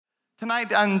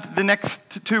Tonight and the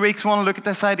next 2 weeks, we want to look at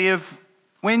this idea of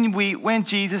when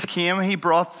Jesus came, he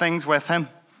brought things with him.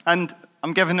 And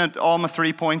I'm giving it all my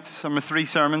 3 points or my 3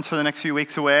 sermons for the next few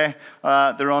weeks away.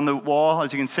 They're on the wall,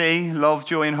 as you can see, love,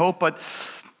 joy, and hope. But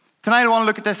tonight I want to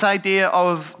look at this idea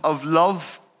of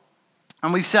love.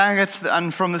 And we've sang it,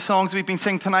 and from the songs we've been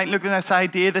singing tonight, look at this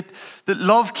idea that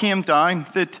love came down,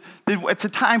 that it's a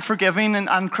time for giving,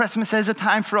 and Christmas is a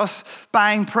time for us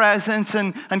buying presents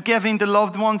and giving to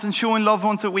loved ones and showing loved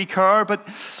ones that we care. But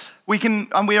we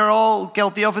are all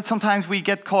guilty of it. Sometimes we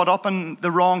get caught up in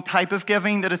the wrong type of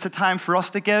giving, that it's a time for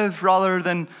us to give, rather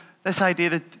than this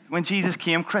idea that when Jesus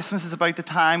came, Christmas is about the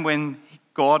time when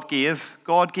God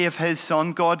gave his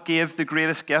son. God gave the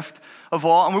greatest gift of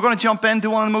all. And we're going to jump into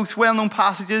one of the most well-known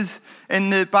passages in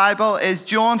the Bible is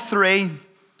John 3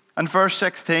 and verse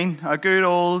 16, a good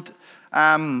old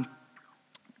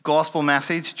gospel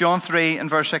message. John 3 and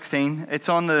verse 16. It's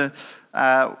on the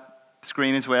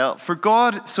screen as well. For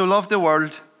God so loved the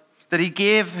world that he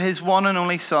gave his one and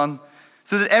only son,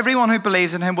 so that everyone who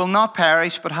believes in him will not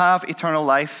perish but have eternal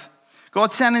life.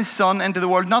 God sent his son into the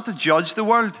world not to judge the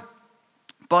world,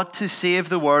 but to save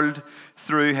the world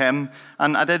through him.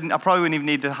 And I probably wouldn't even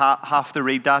need to have to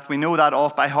read that. We know that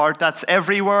off by heart. That's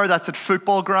everywhere. That's at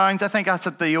football grounds. I think that's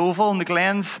at the Oval in the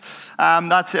Glens.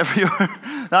 That's everywhere.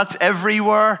 That's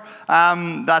everywhere.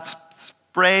 That's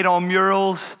sprayed on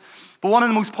murals. But one of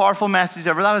the most powerful messages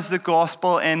ever, that is the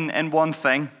gospel in one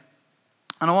thing.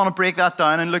 And I want to break that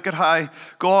down and look at how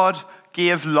God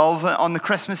gave love on the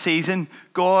Christmas season.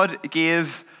 God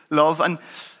gave love. And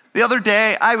the other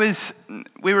day, I was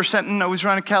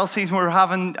around at Kelsey's and we were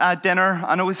having dinner,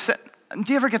 and I was sitting.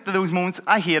 Do you ever get to those moments?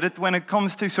 I hate it when it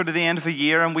comes to sort of the end of a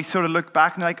year and we sort of look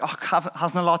back and like, oh,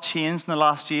 hasn't a lot changed in the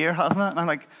last year, hasn't it? And I'm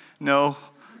like, no,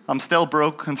 I'm still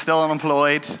broke and still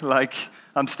unemployed. Like,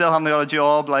 I'm still haven't got a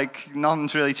job. Like,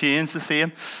 nothing's really changed the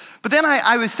same. But then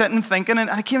I was sitting thinking, and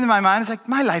it came to my mind, it's like,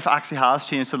 my life actually has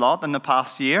changed a lot in the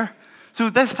past year. So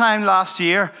this time last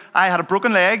year, I had a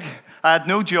broken leg, I had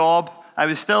no job, I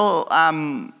was still,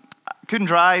 couldn't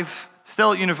drive,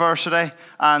 still at university,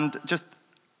 and just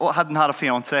hadn't had a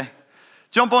fiance.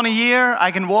 Jump on a year, I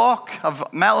can walk. I've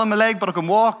metal in my leg, but I can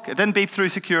walk. It didn't beep through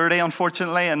security,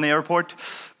 unfortunately, in the airport.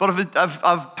 But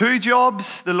I've 2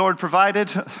 jobs the Lord provided.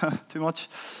 Too much.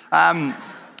 I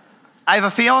have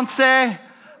a fiance.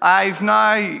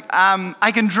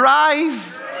 I can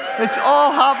drive. It's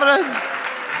all happening.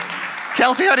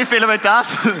 Kelsey, how do you feel about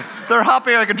that? They're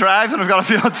happy I can drive and I've got a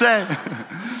fiance.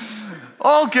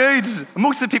 All good.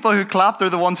 Most of the people who clapped are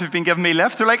the ones who've been giving me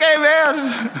lifts. They're like, hey,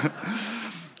 man.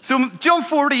 So jump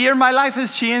forward a year, my life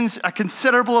has changed a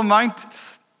considerable amount.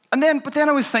 But then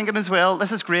I was thinking as well,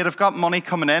 this is great, I've got money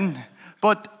coming in.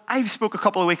 But I spoke a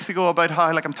couple of weeks ago about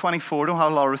how, like, I'm 24, don't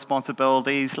have a lot of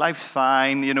responsibilities, life's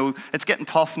fine, it's getting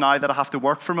tough now that I have to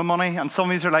work for my money. And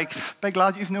some of you are like, big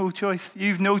lad, you've no choice,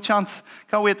 you've no chance.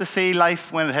 Can't wait to see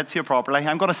life when it hits you properly.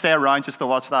 I'm going to stay around just to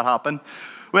watch that happen.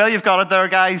 Well, you've got it there,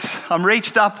 guys. I'm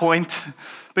reached that point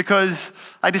because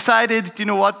I decided, do you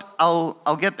know what?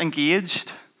 I'll get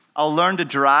engaged. I'll learn to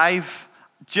drive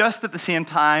just at the same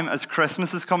time as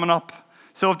Christmas is coming up.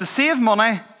 So I have to save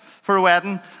money for a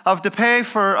wedding. I've paid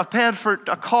for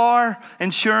a car,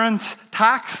 insurance,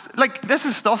 tax. Like, this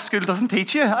is stuff school doesn't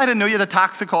teach you. I didn't know you had to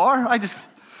tax a car.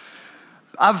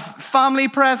 I've family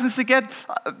presents to get.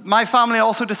 My family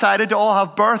also decided to all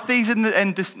have birthdays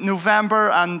in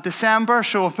November and December,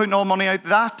 so I'm putting all money out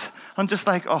that. I'm just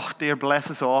like, oh dear,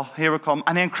 bless us all. Here we come.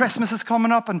 And then Christmas is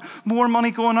coming up and more money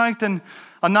going out. And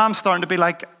now I'm starting to be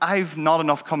like, I've not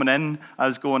enough coming in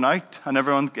as going out. And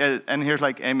everyone in here's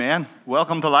like, amen.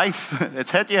 Welcome to life. It's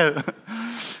hit you.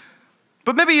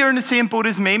 But maybe you're in the same boat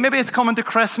as me. Maybe it's coming to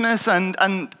Christmas.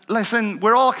 And listen,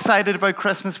 we're all excited about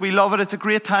Christmas. We love it. It's a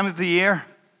great time of the year.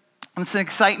 And it's an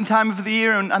exciting time of the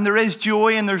year. And there is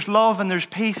joy and there's love and there's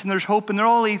peace and there's hope. And there are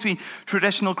all these wee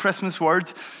traditional Christmas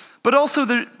words. But also,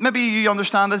 maybe you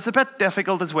understand that it's a bit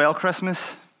difficult as well,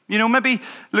 Christmas. Maybe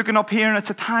looking up here and it's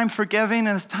a time for giving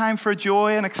and it's time for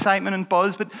joy and excitement and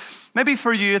buzz. But maybe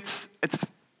for you, it's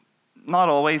not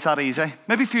always that easy.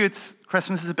 Maybe for you,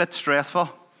 Christmas is a bit stressful.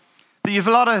 That you have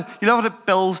a lot of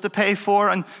bills to pay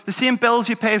for, and the same bills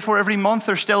you pay for every month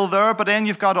are still there, but then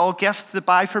you've got all gifts to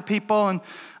buy for people. And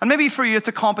maybe for you, it's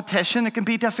a competition. It can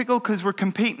be difficult because we're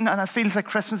competing, and it feels like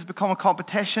Christmas has become a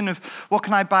competition of what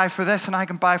can I buy for this, and I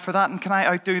can buy for that, and can I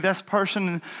outdo this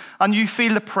person? And you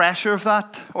feel the pressure of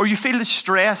that, or you feel the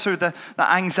stress or the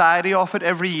anxiety of it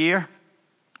every year.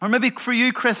 Or maybe for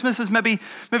you, Christmas is maybe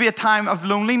a time of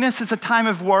loneliness. It's a time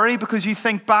of worry because you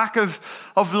think back of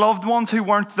loved ones who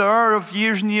weren't there, of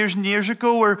years and years and years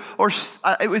ago, or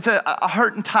it was a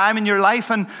hurting time in your life,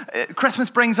 and Christmas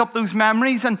brings up those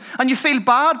memories, and you feel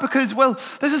bad because, well,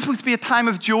 this is supposed to be a time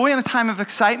of joy and a time of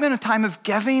excitement, a time of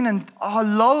giving and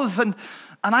love, and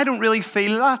I don't really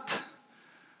feel that.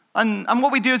 And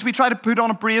what we do is we try to put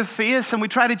on a brave face and we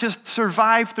try to just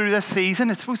survive through this season.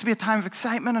 It's supposed to be a time of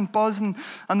excitement and buzz and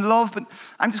love, but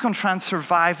I'm just going to try and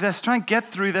survive this, try and get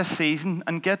through this season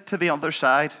and get to the other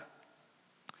side.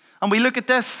 And we look at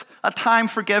this, a time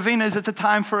for giving, it's a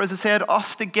time for, as I said,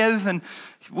 us to give, and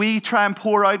we try and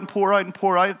pour out and pour out and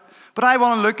pour out. But I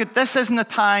want to look at, this isn't a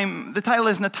time, the title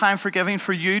isn't a time for giving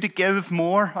for you to give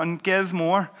more and give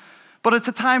more. But it's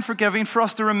a time for giving, for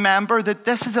us to remember that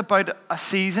this is about a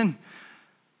season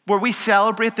where we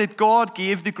celebrate that God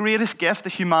gave the greatest gift to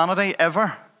humanity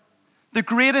ever. The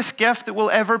greatest gift that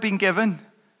will ever be given.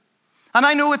 And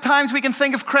I know at times we can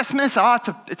think of Christmas,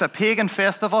 it's a pagan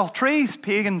festival. Trees,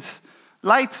 pagans.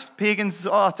 Lights, pagans,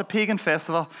 it's a pagan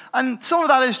festival. And some of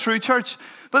that is true, church.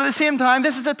 But at the same time,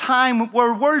 this is a time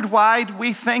where worldwide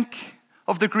we think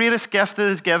of the greatest gift that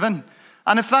is given.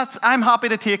 And if that's, I'm happy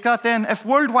to take that then. If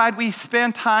worldwide we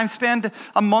spend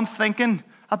a month thinking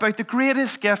about the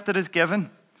greatest gift that is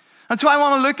given. And so I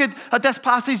want to look at this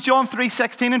passage, John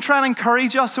 3:16, and try and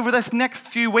encourage us over this next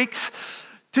few weeks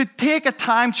to take a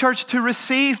time, church, to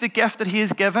receive the gift that he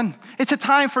has given. It's a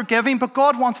time for giving, but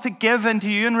God wants to give into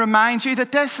you and remind you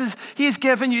that he has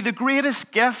given you the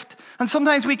greatest gift. And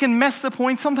sometimes we can miss the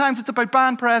point. Sometimes it's about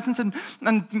buying presents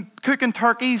and cooking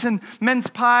turkeys and mince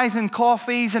pies and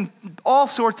coffees and all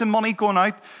sorts of money going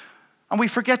out. And we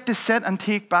forget to sit and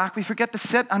take back. We forget to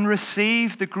sit and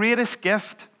receive the greatest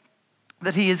gift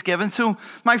that he has given. So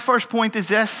my first point is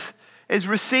this, is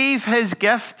receive his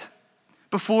gift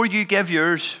before you give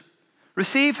yours.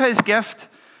 Receive his gift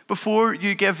before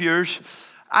you give yours.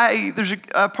 There's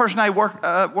a person I work,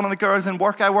 one of the girls in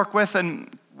work I work with, and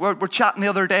we're chatting the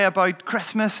other day about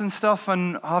Christmas and stuff,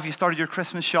 and have you started your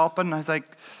Christmas shopping? I was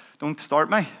like, don't start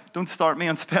me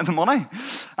on spending money.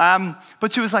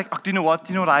 But she was like, do you know what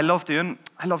I love doing?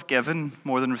 I love giving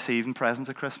more than receiving presents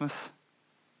at Christmas.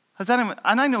 And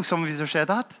I know some of you have said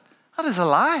that. That is a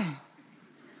lie.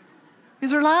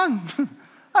 These are lying.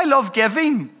 I love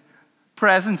giving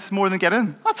presents more than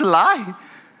getting. That's a lie.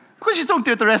 Because you don't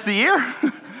do it the rest of the year.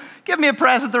 Give me a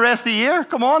present the rest of the year.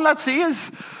 Come on, let's see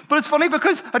us. But it's funny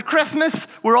because at Christmas,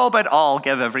 we're all about, I'll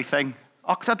give everything.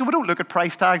 We don't look at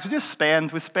price tags. We just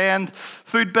spend. We spend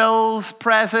food bills,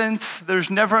 presents. There's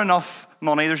never enough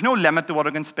money. There's no limit to what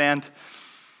I can spend.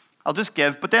 I'll just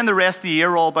give. But then the rest of the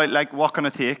year, we're all about, like, what can I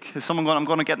take? I'm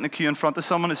going to get in the queue in front of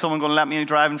someone? Is someone going to let me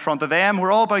drive in front of them?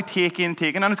 We're all about taking.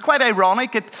 And it's quite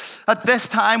ironic at this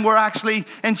time we're actually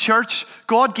in church.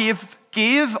 God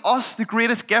gave us the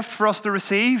greatest gift for us to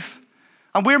receive.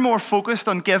 And we're more focused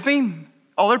on giving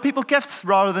other people gifts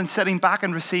rather than sitting back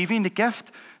and receiving the gift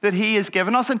that he has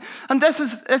given us. And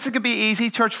this could be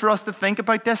easy, church, for us to think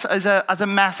about this as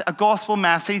a gospel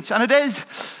message. And it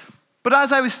is. But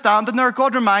as I was standing there,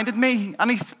 God reminded me,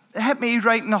 and he hit me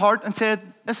right in the heart and said,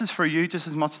 this is for you just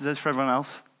as much as it is for everyone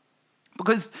else.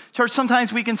 Because, church,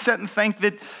 sometimes we can sit and think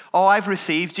that, I've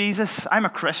received Jesus. I'm a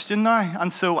Christian now,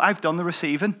 and so I've done the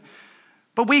receiving.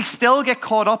 But we still get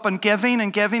caught up in giving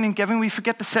and giving and giving. We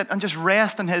forget to sit and just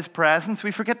rest in his presence. We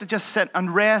forget to just sit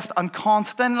and rest and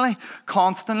constantly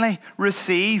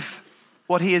receive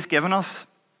what he has given us.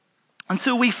 And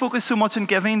so we focus so much on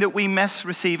giving that we miss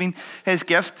receiving his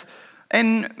gift.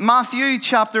 In Matthew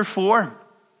chapter 4,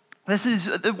 this is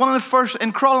one of the first,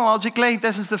 and chronologically,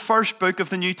 this is the first book of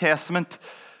the New Testament.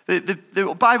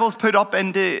 The Bible's split up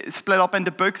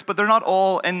into books, but they're not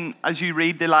all in, as you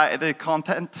read the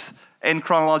content, in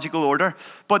chronological order.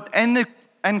 But in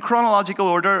chronological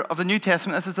order of the New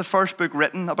Testament, this is the first book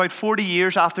written about 40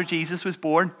 years after Jesus was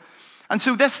born. And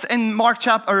so this in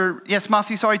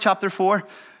Matthew chapter 4,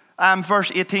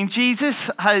 verse 18,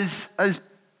 Jesus has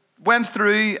went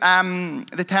through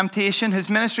the temptation. His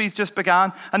ministry's just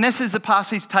began. And this is the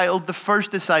passage titled The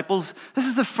First Disciples. This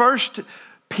is the first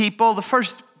people, the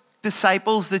first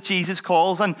disciples that Jesus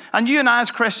calls. And you and I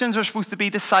as Christians are supposed to be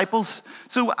disciples.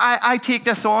 So I take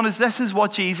this on as this is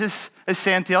what Jesus is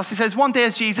saying to us. He says, one day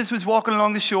as Jesus was walking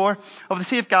along the shore of the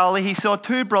Sea of Galilee, he saw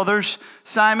two brothers,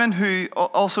 Simon, who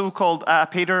also called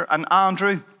Peter, and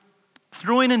Andrew,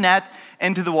 throwing a net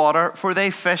into the water, for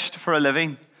they fished for a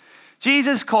living.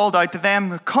 Jesus called out to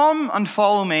them, come and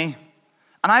follow me,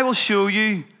 and I will show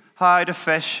you how to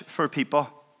fish for people.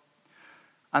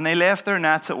 And they left their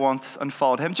nets at once and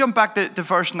followed him. Jump back to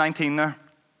verse 19 there.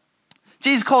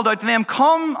 Jesus called out to them,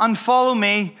 "Come and follow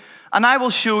me, and I will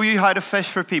show you how to fish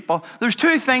for people." There's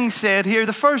two things said here.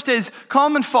 The first is,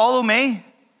 "Come and follow me."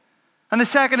 And the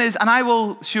second is, "And I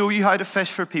will show you how to fish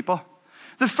for people."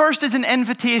 The first is an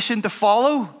invitation to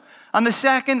follow, and the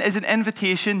second is an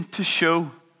invitation to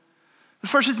show. The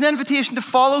first is an invitation to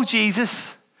follow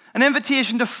Jesus, an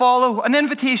invitation to follow, an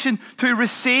invitation to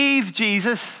receive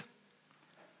Jesus.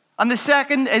 And the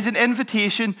second is an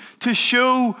invitation to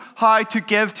show how to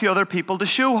give to other people, to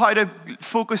show how to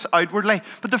focus outwardly.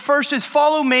 But the first is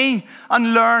follow me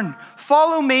and learn.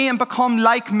 Follow me and become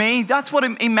like me. That's what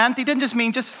he meant. He didn't just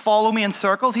mean just follow me in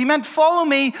circles. He meant follow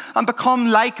me and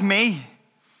become like me.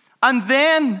 And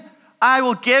then I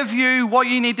will give you what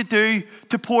you need to do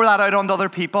to pour that out onto other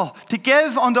people, to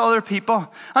give unto other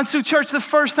people. And so, church, the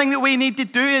first thing that we need to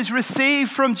do is receive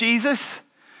from Jesus.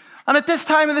 And at this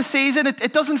time of the season,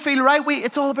 it doesn't feel right.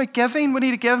 It's all about giving. We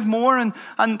need to give more. And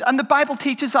the Bible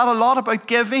teaches that a lot, about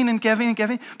giving and giving and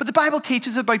giving. But the Bible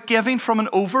teaches about giving from an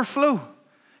overflow.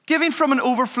 Giving from an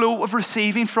overflow of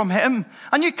receiving from Him.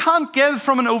 And you can't give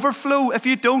from an overflow if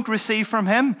you don't receive from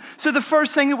Him. So the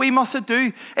first thing that we must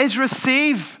do is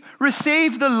receive.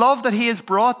 Receive the love that He has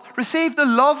brought. Receive the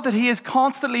love that He has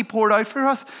constantly poured out for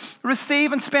us.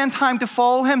 Receive and spend time to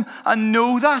follow Him and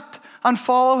know that. And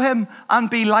follow Him and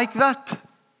be like that.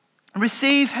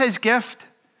 Receive His gift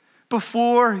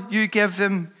before you give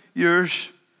them yours.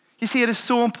 You see, it is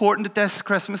so important at this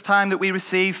Christmas time that we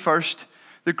receive first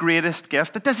the greatest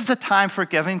gift. That this is a time for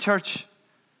giving, church.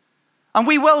 And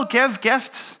we will give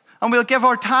gifts. And we'll give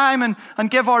our time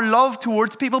and give our love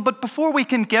towards people. But before we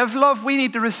can give love, we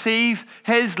need to receive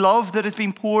His love that has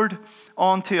been poured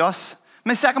onto us.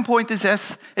 My second point is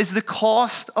this, is the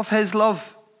cost of His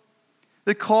love.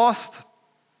 The cost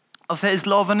of His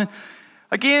love. And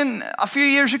again, a few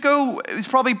years ago, it was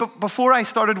probably before I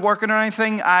started working or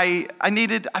anything, I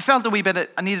needed a wee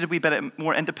bit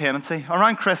more independency.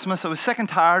 Around Christmas, I was sick and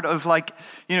tired of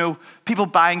people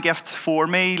buying gifts for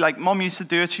me. Like Mum used to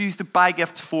do it. She used to buy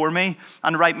gifts for me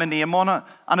and write my name on it.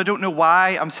 And I don't know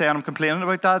why I'm saying I'm complaining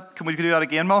about that. Can we do that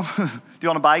again, Mum? Do you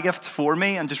want to buy gifts for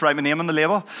me and just write my name on the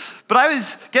label? But I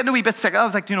was getting a wee bit sick. I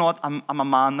was like, do you know what? I'm a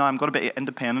man now. I'm going to be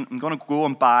independent. I'm going to go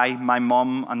and buy my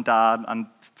mum and dad and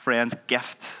friends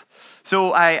gifts.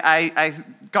 So I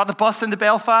got the bus into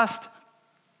Belfast,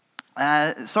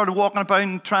 started walking about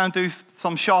and trying to do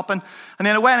some shopping. And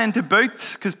then I went into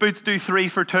Boots, because Boots do 3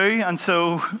 for 2. And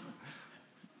so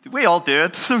we all do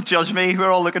it. Don't judge me.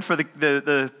 We're all looking for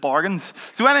the bargains.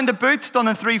 So I went into Boots, done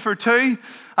a 3 for 2,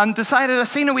 and decided I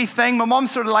seen a wee thing. My mum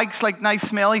sort of likes like nice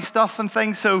smelly stuff and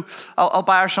things, so I'll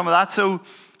buy her some of that. So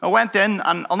I went in,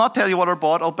 and I'll not tell you what I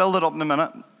bought. I'll build it up in a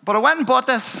minute. But I went and bought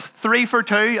this 3 for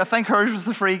 2. I think hers was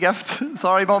the free gift.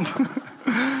 Sorry, Mum.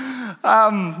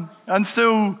 And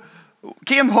so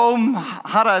came home,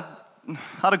 had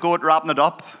a go at wrapping it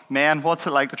up. Man, what's it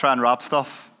like to try and wrap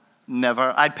stuff?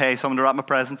 Never. I'd pay someone to wrap my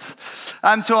presents.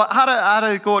 So I had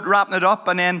a go at wrapping it up,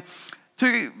 and then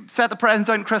to set the presents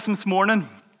out on Christmas morning,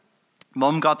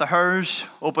 Mum got the hers,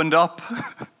 opened up.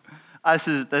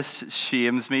 This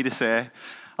shames me to say.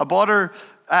 I bought her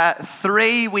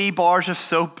 3 wee bars of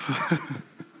soap.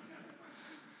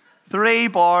 3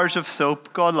 bars of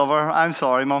soap. God love her. I'm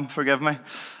sorry, Mum. Forgive me.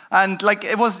 And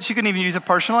she couldn't even use it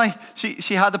personally.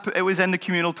 She had it was in the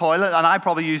communal toilet, and I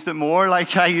probably used it more.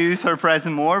 Like I used her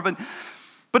present more, but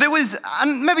it was,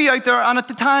 and maybe out there. And at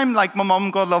the time, my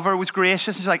mum, God love her, was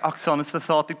gracious. She's like, "Oh, son, it's the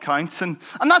thought that counts," and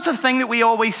that's the thing that we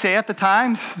always say at the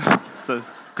times,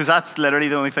 because that's literally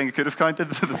the only thing that could have counted,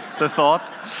 the thought.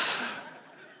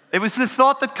 It was the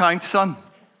thought that counts, son.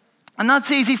 And that's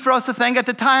easy for us to think at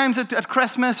the times at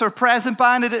Christmas or present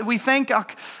buying. We think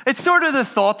it's sort of the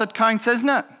thought that counts, isn't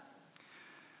it?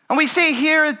 And we see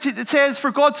here, it says,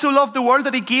 "For God so loved the world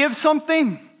that He gave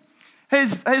something."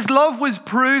 His love was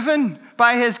proven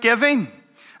by His giving.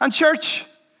 And church,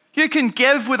 you can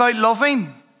give without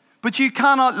loving, but you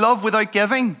cannot love without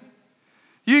giving.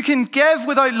 You can give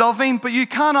without loving, but you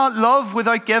cannot love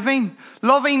without giving.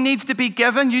 Loving needs to be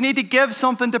given. You need to give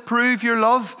something to prove your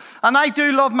love. And I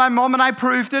do love my mum, and I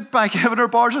proved it by giving her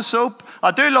bars of soap.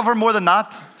 I do love her more than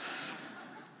that.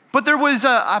 But there was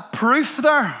a proof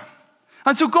there.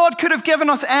 And so God could have given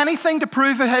us anything to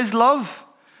prove His love.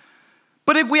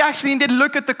 But we actually need to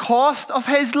look at the cost of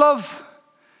His love.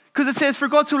 Because it says, "For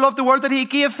God so loved the world that He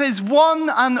gave His one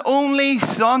and only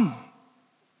Son."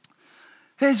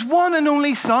 His one and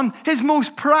only Son, His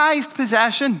most prized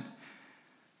possession.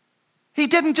 He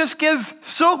didn't just give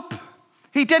soap.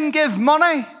 He didn't give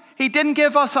money. He didn't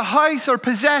give us a house or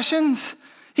possessions.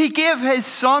 He gave His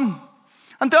Son.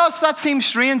 And to us, that seems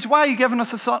strange. Why are you giving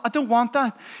us a son? I don't want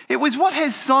that. It was what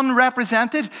his son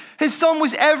represented. His son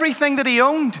was everything that he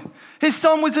owned. His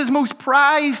son was his most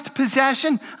prized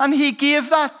possession, and he gave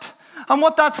that. And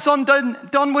what that son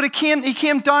done when he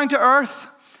came down to earth,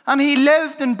 and he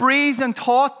lived and breathed and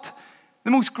taught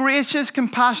the most gracious,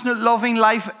 compassionate, loving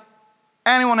life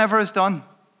anyone ever has done.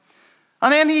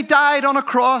 And then he died on a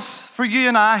cross for you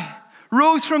and I,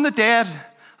 rose from the dead,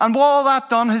 and what all that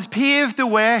done has paved the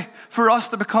way for us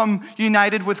to become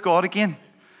united with God again.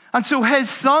 And so his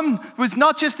son was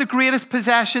not just the greatest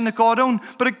possession that God owned,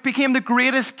 but it became the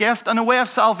greatest gift and a way of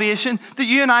salvation that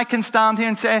you and I can stand here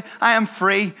and say, I am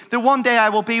free, that one day I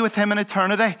will be with him in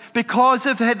eternity because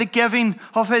of the giving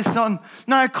of his son.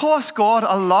 Now, it costs God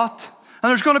a lot. And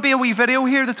there's going to be a wee video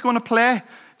here that's going to play.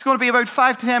 It's going to be about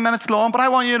 5 to 10 minutes long, but I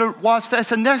want you to watch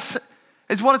this. And this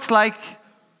is what it's like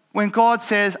when God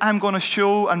says, I'm going to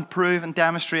show and prove and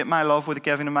demonstrate my love with the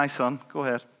giving of my son. Go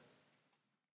ahead.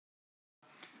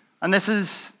 And this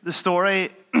is the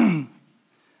story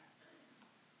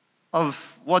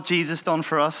of what Jesus done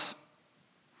for us.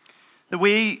 That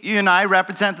you and I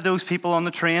represented those people on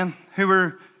the train who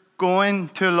were going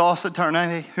to a lost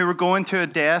eternity, who were going to a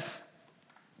death,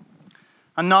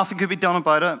 and nothing could be done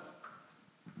about it.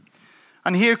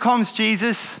 And here comes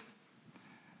Jesus,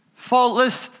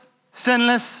 faultless,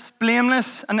 sinless,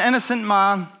 blameless, an innocent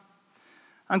man.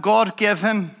 And God gave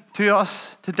him to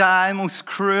us to die a most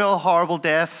cruel, horrible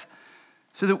death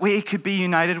so that we could be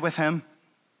united with him.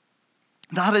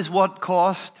 That is what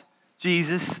cost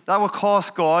Jesus. That would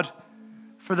cost God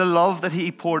for the love that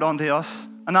he poured onto us.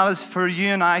 And that is for you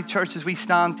and I, church, as we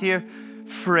stand here,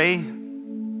 free.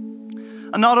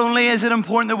 And not only is it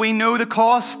important that we know the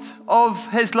cost of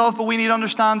his love, but we need to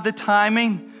understand the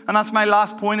timing. And that's my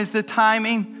last point, is the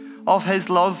timing of his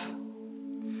love.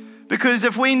 Because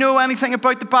if we know anything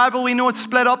about the Bible, we know it's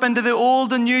split up into the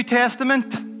Old and New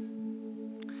Testament.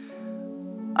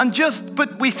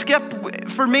 But we skip,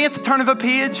 for me it's a turn of a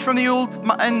page from the Old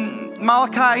in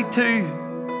Malachi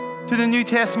to the New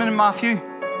Testament in Matthew.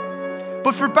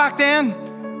 But for back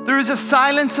then, there is a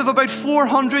silence of about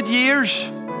 400 years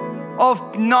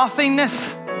of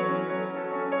nothingness.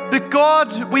 That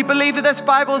God, we believe that this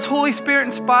Bible is Holy Spirit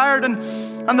inspired,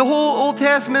 and the whole Old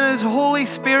Testament is Holy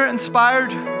Spirit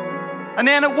inspired. And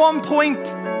then at one point,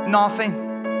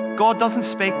 nothing. God doesn't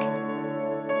speak.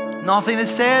 Nothing is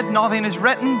said, nothing is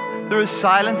written. There is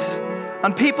silence.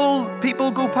 And people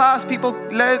go past, people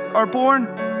are born,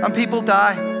 and people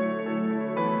die.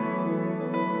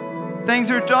 Things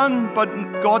are done, but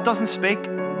God doesn't speak.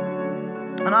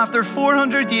 And after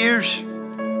 400 years,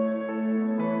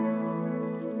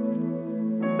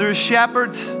 there are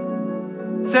shepherds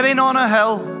sitting on a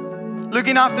hill,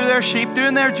 looking after their sheep,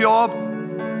 doing their job.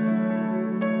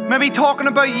 Maybe talking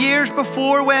about years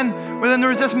before when there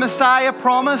was this Messiah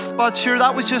promised, but sure,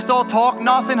 that was just all talk.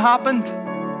 Nothing happened.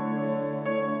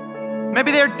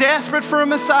 Maybe they're desperate for a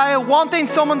Messiah, wanting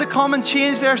someone to come and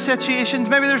change their situations.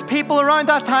 Maybe there's people around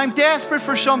that time desperate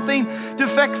for something to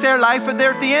fix their life, and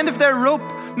they're at the end of their rope,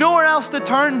 nowhere else to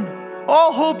turn.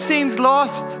 All hope seems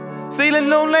lost, feeling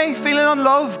lonely, feeling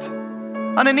unloved.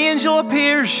 And an angel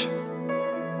appears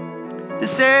to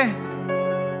say,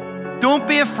 don't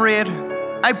be afraid.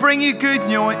 I bring you good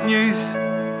news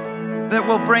that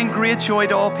will bring great joy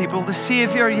to all people. The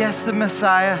Savior, yes, the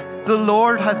Messiah, the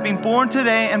Lord has been born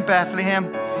today in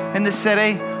Bethlehem, in the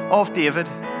city of David.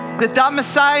 That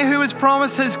Messiah who was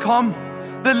promised has come.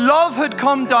 The love had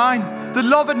come down. The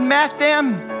love had met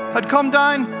them, had come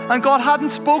down, and God hadn't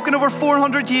spoken over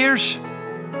 400 years.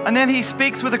 And then he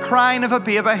speaks with the crying of a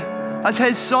baby as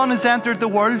his son has entered the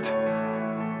world.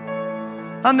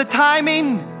 And the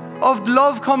timing of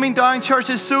love coming down,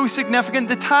 church, is so significant.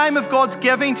 The time of God's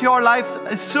giving to our lives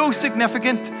is so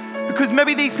significant because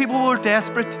maybe these people were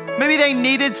desperate. Maybe they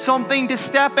needed something to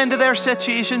step into their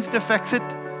situations to fix it.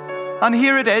 And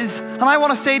here it is. And I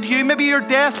want to say to you, maybe you're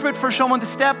desperate for someone to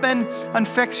step in and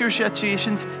fix your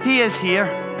situations. He is here.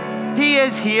 He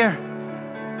is here.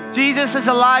 Jesus is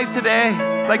alive today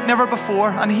like never before,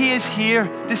 and he is here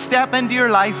to step into your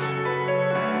life.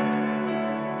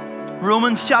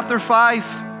 Romans chapter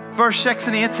 5. Verse 6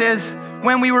 and 8 says,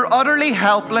 when we were utterly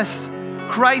helpless,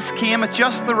 Christ came at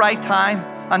just the right time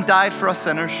and died for us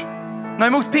sinners. Now,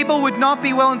 most people would not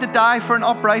be willing to die for an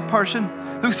upright person,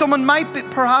 though someone might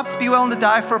perhaps be willing to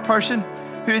die for a person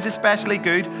who is especially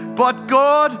good. But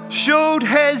God showed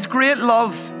his great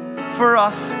love for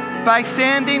us by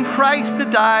sending Christ to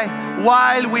die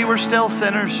while we were still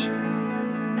sinners.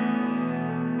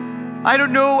 I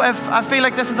don't know if I feel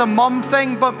like this is a mum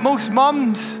thing, but most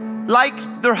mums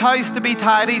like their house to be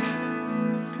tidied.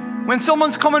 When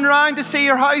someone's coming around to see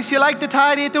your house, you like to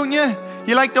tidy it, don't you?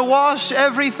 You like to wash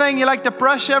everything. You like to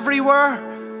brush everywhere.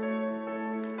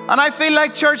 And I feel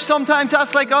like, church, sometimes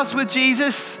that's like us with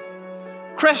Jesus.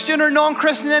 Christian or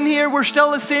non-Christian in here, we're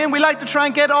still the same. We like to try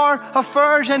and get our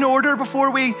affairs in order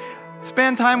before we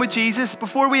spend time with Jesus,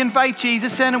 before we invite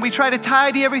Jesus in, and we try to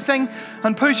tidy everything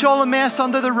and push all the mess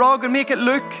under the rug and make it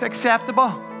look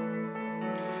acceptable.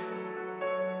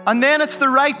 And then it's the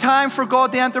right time for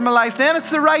God to enter my life. Then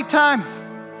it's the right time.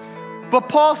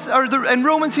 But in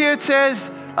Romans here it says,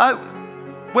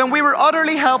 when we were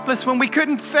utterly helpless, when we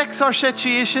couldn't fix our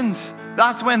situations,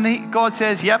 that's when God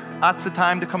says, yep, that's the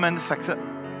time to come in to fix it.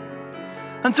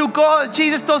 And so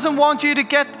Jesus doesn't want you to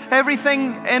get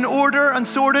everything in order and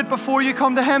sorted before you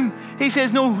come to Him. He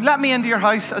says, no, let me into your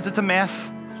house as it's a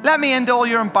mess. Let me into all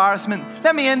your embarrassment.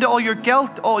 Let me into all your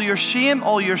guilt, all your shame,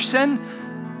 all your sin.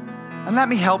 And let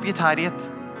me help you tidy it.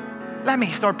 Let me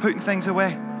start putting things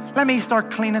away. Let me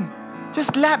start cleaning.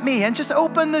 Just let me in. Just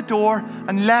open the door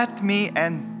and let me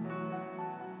in.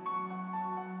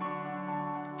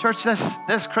 Church,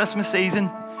 this Christmas season,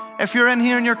 if you're in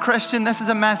here and you're Christian, this is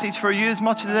a message for you as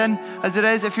much as it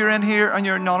is if you're in here and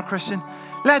you're not a Christian.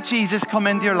 Let Jesus come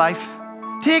into your life.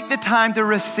 Take the time to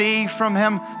receive from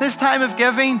Him. This time of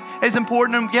giving is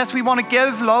important. And yes, we want to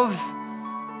give love.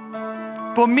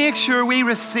 But make sure we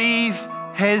receive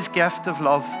His gift of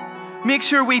love. Make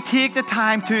sure we take the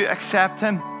time to accept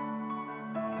Him.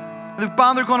 The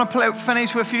band are going to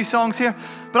finish with a few songs here,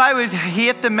 but I would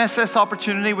hate to miss this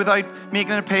opportunity without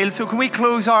making an appeal. So can we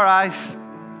close our eyes?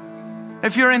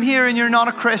 If you're in here and you're not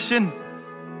a Christian,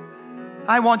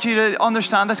 I want you to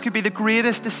understand this could be the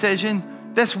greatest decision.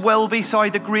 This will be,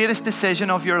 the greatest decision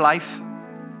of your life.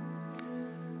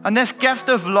 And this gift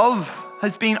of love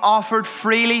has been offered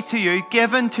freely to you,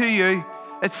 given to you.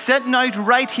 It's sitting out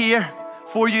right here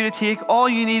for you to take. All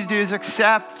you need to do is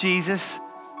accept Jesus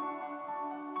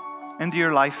into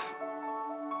your life.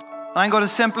 And I'm going to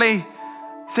simply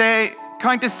say,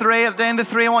 count to 3. At the end of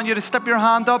 3, I want you to slip your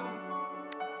hand up.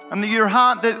 And your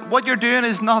hand, what you're doing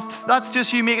is that's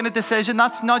just you making a decision.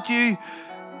 That's not you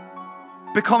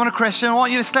becoming a Christian. I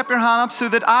want you to slip your hand up so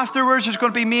that afterwards there's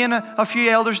going to be me and a few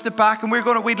elders at the back, and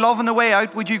we'd love on the way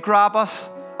out, would you grab us?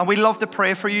 And we'd love to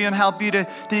pray for you and help you to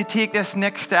take this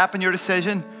next step in your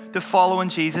decision to follow in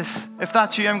Jesus. If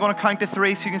that's you, I'm going to count to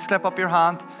 3 so you can slip up your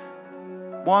hand.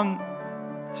 1,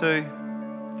 2,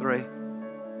 3.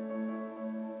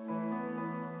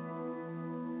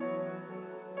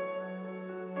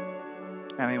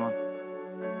 Anyone?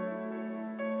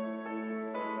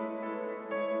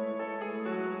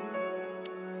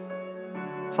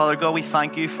 Father God, we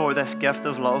thank you for this gift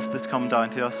of love that's come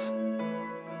down to us.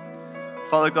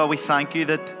 Father God, we thank you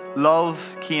that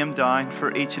love came down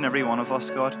for each and every one of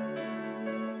us, God.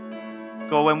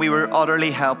 God, when we were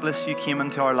utterly helpless, you came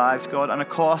into our lives, God, and it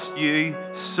cost you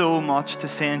so much to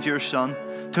send your Son,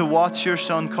 to watch your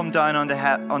Son come down on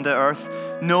the earth,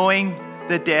 knowing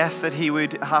the death that He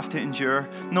would have to endure,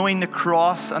 knowing the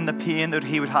cross and the pain that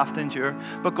He would have to endure.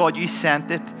 But God, you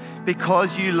sent it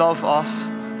because you love us,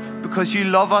 because you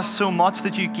love us so much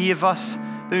that you gave us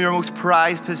your most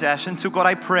prized possession. So God,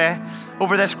 I pray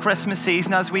over this Christmas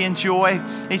season as we enjoy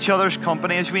each other's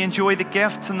company, as we enjoy the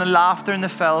gifts and the laughter and the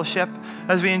fellowship,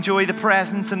 as we enjoy the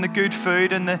presents and the good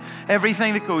food and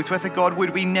everything that goes with it, God, would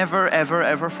we never, ever,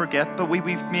 ever forget, but we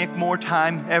make more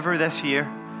time ever this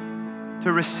year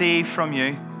to receive from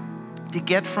you, to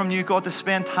get from you, God, to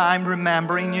spend time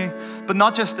remembering you, but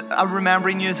not just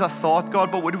remembering you as a thought,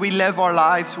 God, but would we live our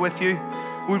lives with you?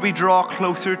 Would we draw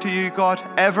closer to you, God,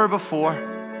 ever before?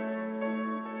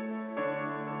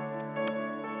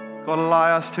 God,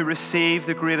 allow us to receive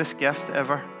the greatest gift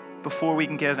ever before we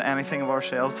can give anything of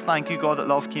ourselves. Thank you, God, that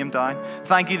love came down.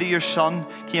 Thank you that your Son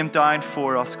came down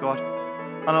for us, God.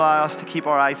 And allow us to keep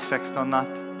our eyes fixed on that.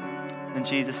 In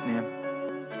Jesus' name.